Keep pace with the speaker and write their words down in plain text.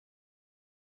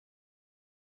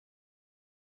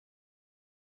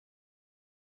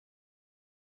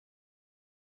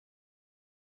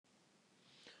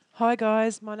Hi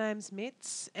guys, my name's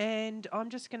Mitz and I'm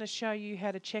just going to show you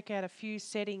how to check out a few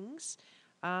settings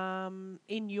in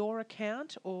your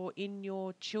account or in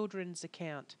your children's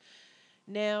account.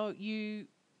 Now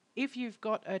if you've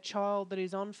got a child that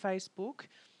is on Facebook,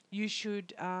 you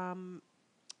should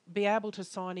be able to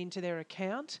sign into their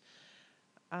account.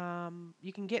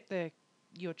 You can get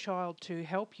your child to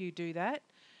help you do that.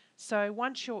 So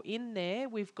once you're in there,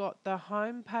 we've got the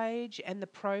home page and the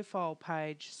profile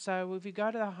page. So if you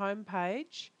go to the home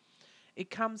page,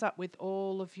 it comes up with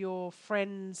all of your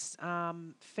friends'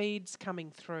 feeds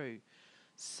coming through.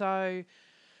 So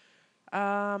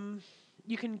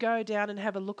you can go down and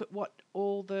have a look at what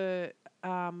all the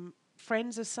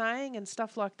friends are saying and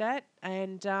stuff like that.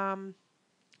 And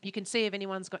you can see if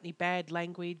anyone's got any bad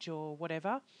language or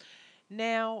whatever.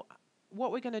 Now,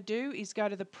 what we're going to do is go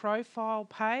to the profile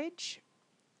page,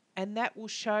 and that will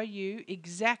show you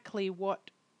exactly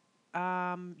what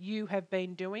you have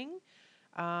been doing.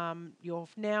 You're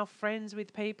now friends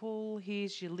with people.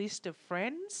 Here's your list of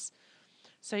friends.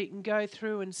 So you can go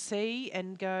through and see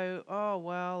and go, oh,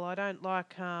 well, I don't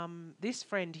like this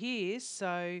friend here.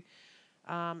 So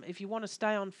if you want to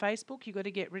stay on Facebook, you've got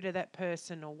to get rid of that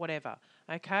person or whatever.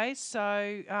 Okay,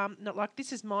 so not like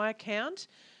this is my account,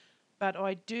 but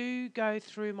I do go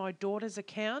through my daughter's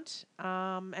account,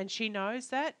 and she knows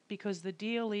that because the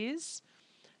deal is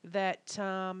that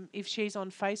if she's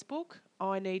on Facebook,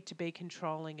 I need to be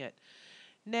controlling it.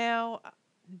 Now,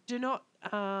 do not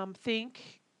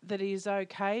think that it is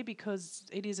okay because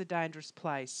it is a dangerous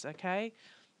place, okay?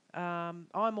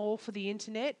 I'm all for the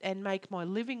internet and make my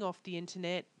living off the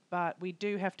internet, but we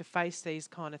do have to face these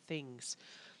kind of things.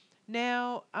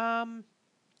 Now,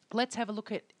 let's have a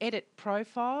look at edit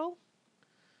profile.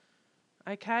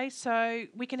 Okay, so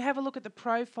we can have a look at the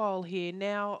profile here.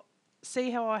 Now, see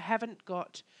how I haven't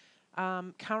got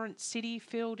current city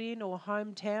filled in or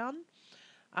hometown?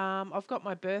 I've got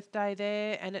my birthday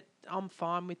there and I'm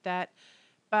fine with that.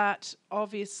 But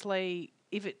obviously,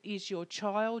 if it is your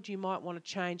child, you might want to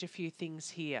change a few things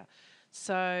here.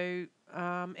 So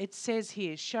it says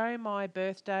here, show my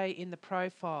birthday in the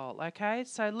profile. Okay,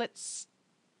 so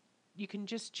you can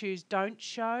just choose don't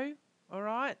show. All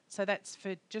right, so that's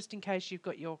for just in case you've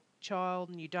got your child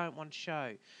and you don't want to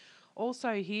show.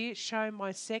 Also here, show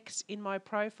my sex in my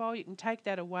profile. You can take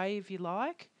that away if you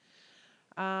like.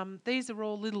 These are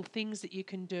all little things that you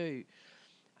can do.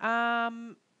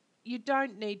 You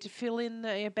don't need to fill in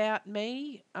the about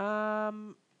me.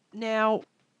 Now,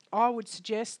 I would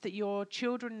suggest that your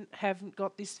children haven't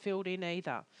got this filled in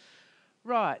either.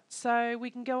 Right, so we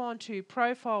can go on to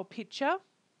profile picture.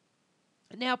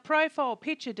 Now, profile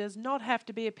picture does not have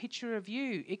to be a picture of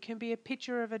you. It can be a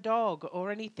picture of a dog or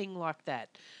anything like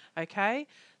that. Okay?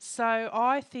 So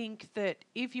I think that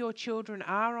if your children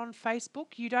are on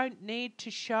Facebook, you don't need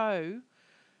to show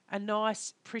a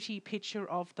nice, pretty picture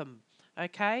of them.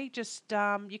 Okay? Just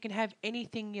you can have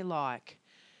anything you like.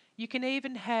 You can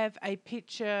even have a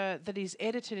picture that is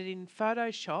edited in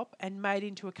Photoshop and made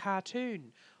into a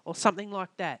cartoon or something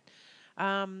like that.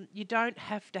 You don't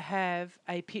have to have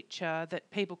a picture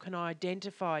that people can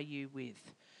identify you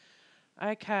with.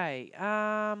 Okay,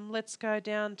 let's go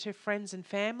down to friends and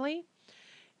family.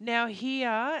 Now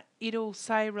here it'll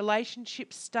say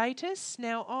relationship status.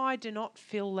 Now I do not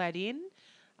fill that in.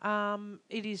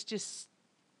 It is just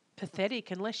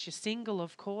pathetic unless you're single,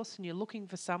 of course, and you're looking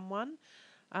for someone.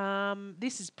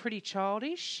 This is pretty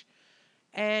childish,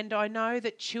 and I know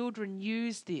that children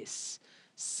use this.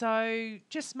 So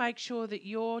just make sure that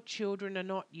your children are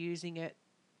not using it.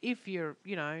 If you're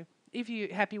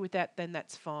happy with that, then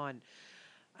that's fine.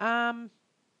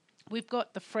 We've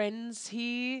got the friends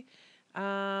here.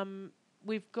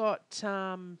 We've got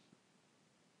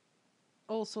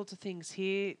all sorts of things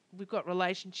here. We've got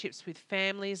relationships with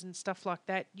families and stuff like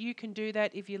that. You can do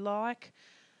that if you like.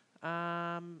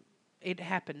 It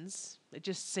happens. It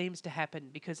just seems to happen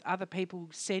because other people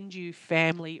send you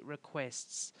family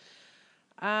requests.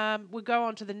 We'll go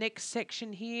on to the next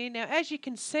section here. Now, as you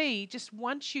can see, just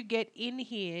once you get in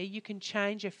here, you can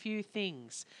change a few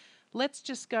things. Let's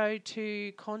just go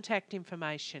to contact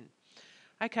information.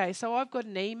 Okay, so I've got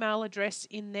an email address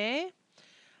in there.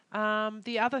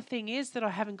 The other thing is that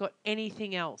I haven't got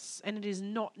anything else, and it is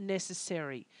not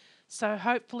necessary. So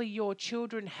hopefully your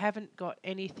children haven't got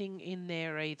anything in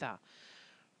there either.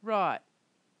 Right.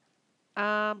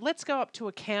 Let's go up to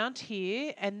account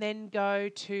here and then go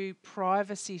to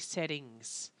privacy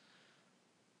settings.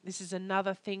 This is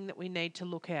another thing that we need to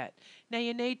look at. Now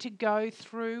you need to go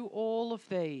through all of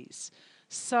these.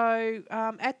 So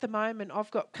at the moment I've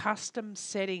got custom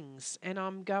settings and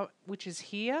which is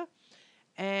here,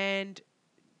 and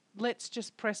let's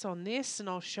just press on this and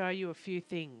I'll show you a few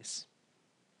things.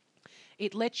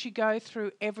 It lets you go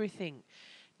through everything.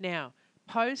 Now,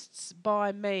 posts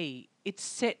by me, it's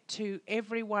set to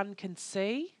everyone can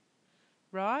see,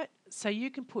 right? So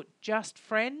you can put just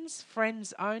friends,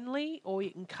 friends only, or you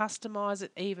can customize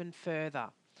it even further.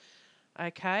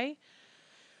 Okay.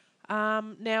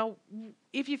 Now,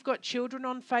 if you've got children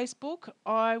on Facebook,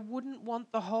 I wouldn't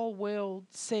want the whole world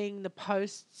seeing the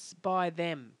posts by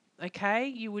them. Okay,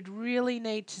 you would really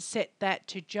need to set that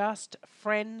to just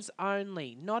friends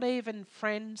only, not even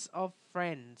friends of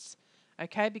friends.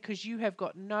 Okay, because you have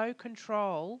got no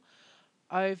control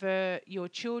over your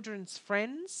children's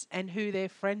friends and who they're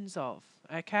friends of.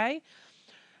 Okay,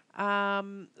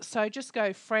 so just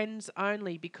go friends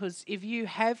only, because if you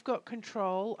have got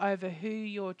control over who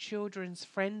your children's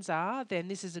friends are, then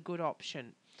this is a good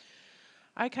option.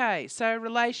 Okay, so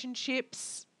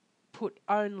relationships, put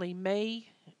only me,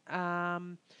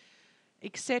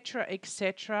 etc.,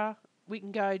 etc. We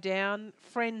can go down,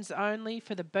 friends only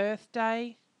for the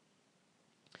birthday.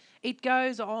 It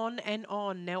goes on and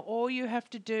on. Now, all you have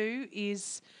to do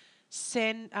is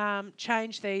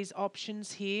change these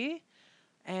options here,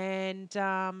 and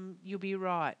you'll be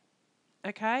right.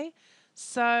 Okay,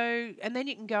 so, and then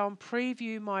you can go and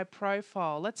preview my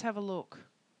profile. Let's have a look.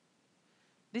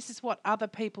 This is what other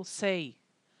people see.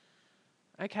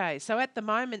 Okay, so at the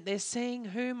moment they're seeing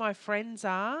who my friends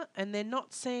are and they're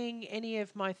not seeing any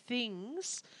of my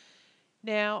things.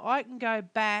 Now I can go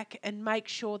back and make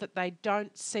sure that they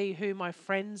don't see who my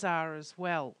friends are as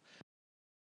well.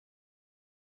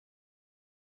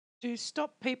 To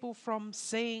stop people from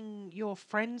seeing your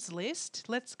friends list,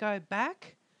 let's go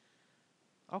back.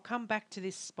 I'll come back to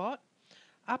this spot.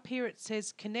 Up here it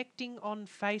says connecting on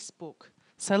Facebook.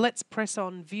 So let's press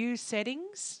on view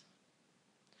settings.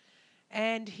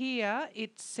 And here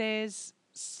it says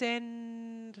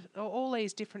send all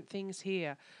these different things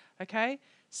here. Okay,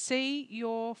 see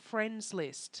your friends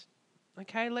list.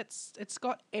 Okay, it's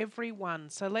got everyone.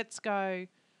 So let's go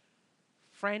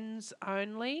friends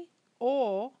only,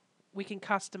 or we can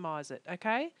customize it.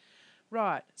 Okay,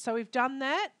 right. So we've done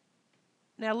that.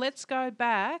 Now let's go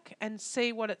back and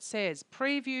see what it says.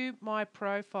 Preview my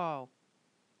profile.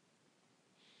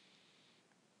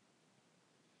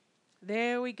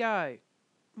 There we go.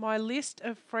 My list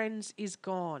of friends is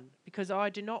gone because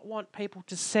I do not want people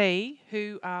to see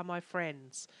who are my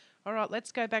friends. All right,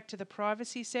 let's go back to the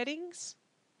privacy settings.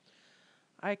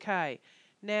 Okay,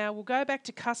 now we'll go back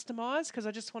to customize because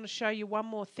I just want to show you one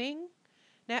more thing.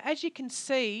 Now, as you can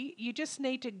see, you just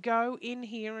need to go in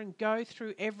here and go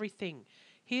through everything.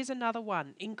 Here's another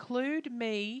one. Include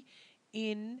me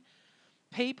in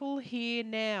people here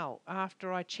now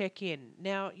after I check in.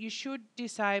 Now, you should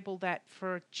disable that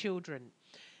for children,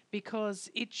 because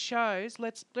it shows,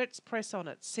 let's press on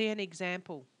it, see an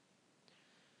example.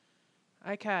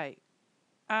 Okay,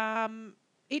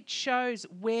 it shows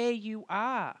where you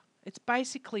are. It's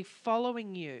basically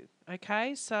following you.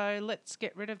 Okay, so let's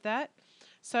get rid of that.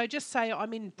 So just say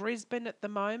I'm in Brisbane at the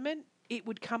moment, it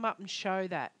would come up and show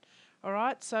that. All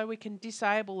right, so we can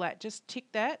disable that. Just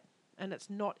tick that and it's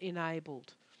not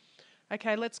enabled.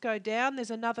 Okay, let's go down. There's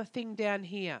another thing down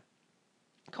here.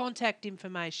 Contact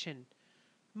information.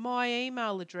 My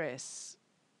email address.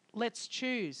 Let's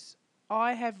choose.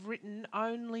 I have written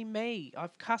only me.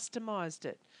 I've customised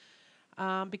it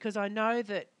because I know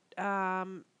that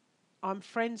I'm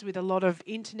friends with a lot of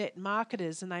internet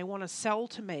marketers and they want to sell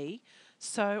to me,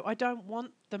 so I don't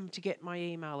want them to get my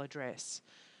email address.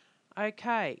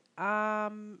 Okay,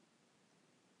 and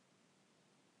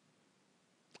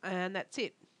that's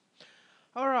it.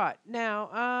 All right,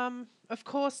 now, of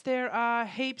course, there are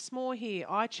heaps more here.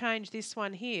 I changed this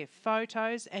one here,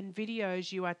 photos and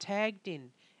videos you are tagged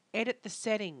in. Edit the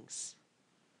settings.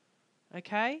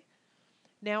 Okay,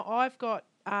 now I've got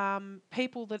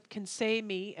people that can see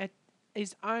me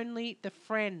is only the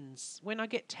friends when I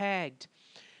get tagged.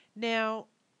 Now,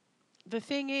 the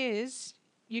thing is,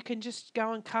 you can just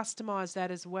go and customize that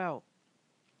as well.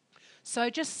 So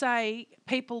just say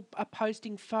people are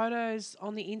posting photos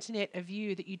on the internet of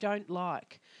you that you don't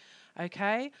like,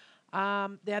 okay?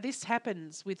 Now this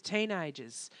happens with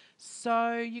teenagers.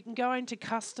 So you can go into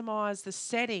customize the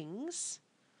settings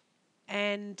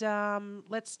and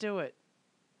let's do it.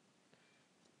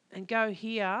 And go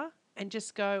here and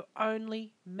just go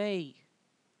only me,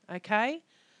 okay?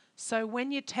 So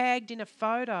when you're tagged in a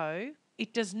photo,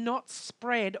 it does not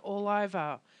spread all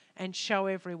over and show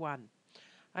everyone.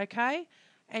 Okay?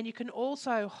 And you can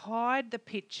also hide the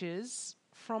pictures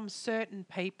from certain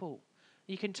people.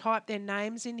 You can type their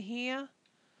names in here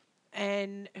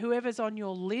and whoever's on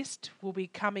your list will be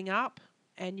coming up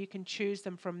and you can choose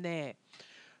them from there.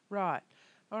 Right.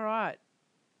 All right.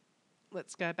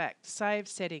 Let's go back. Save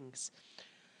settings.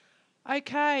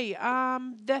 Okay,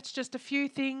 that's just a few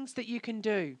things that you can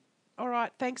do. All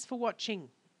right, thanks for watching.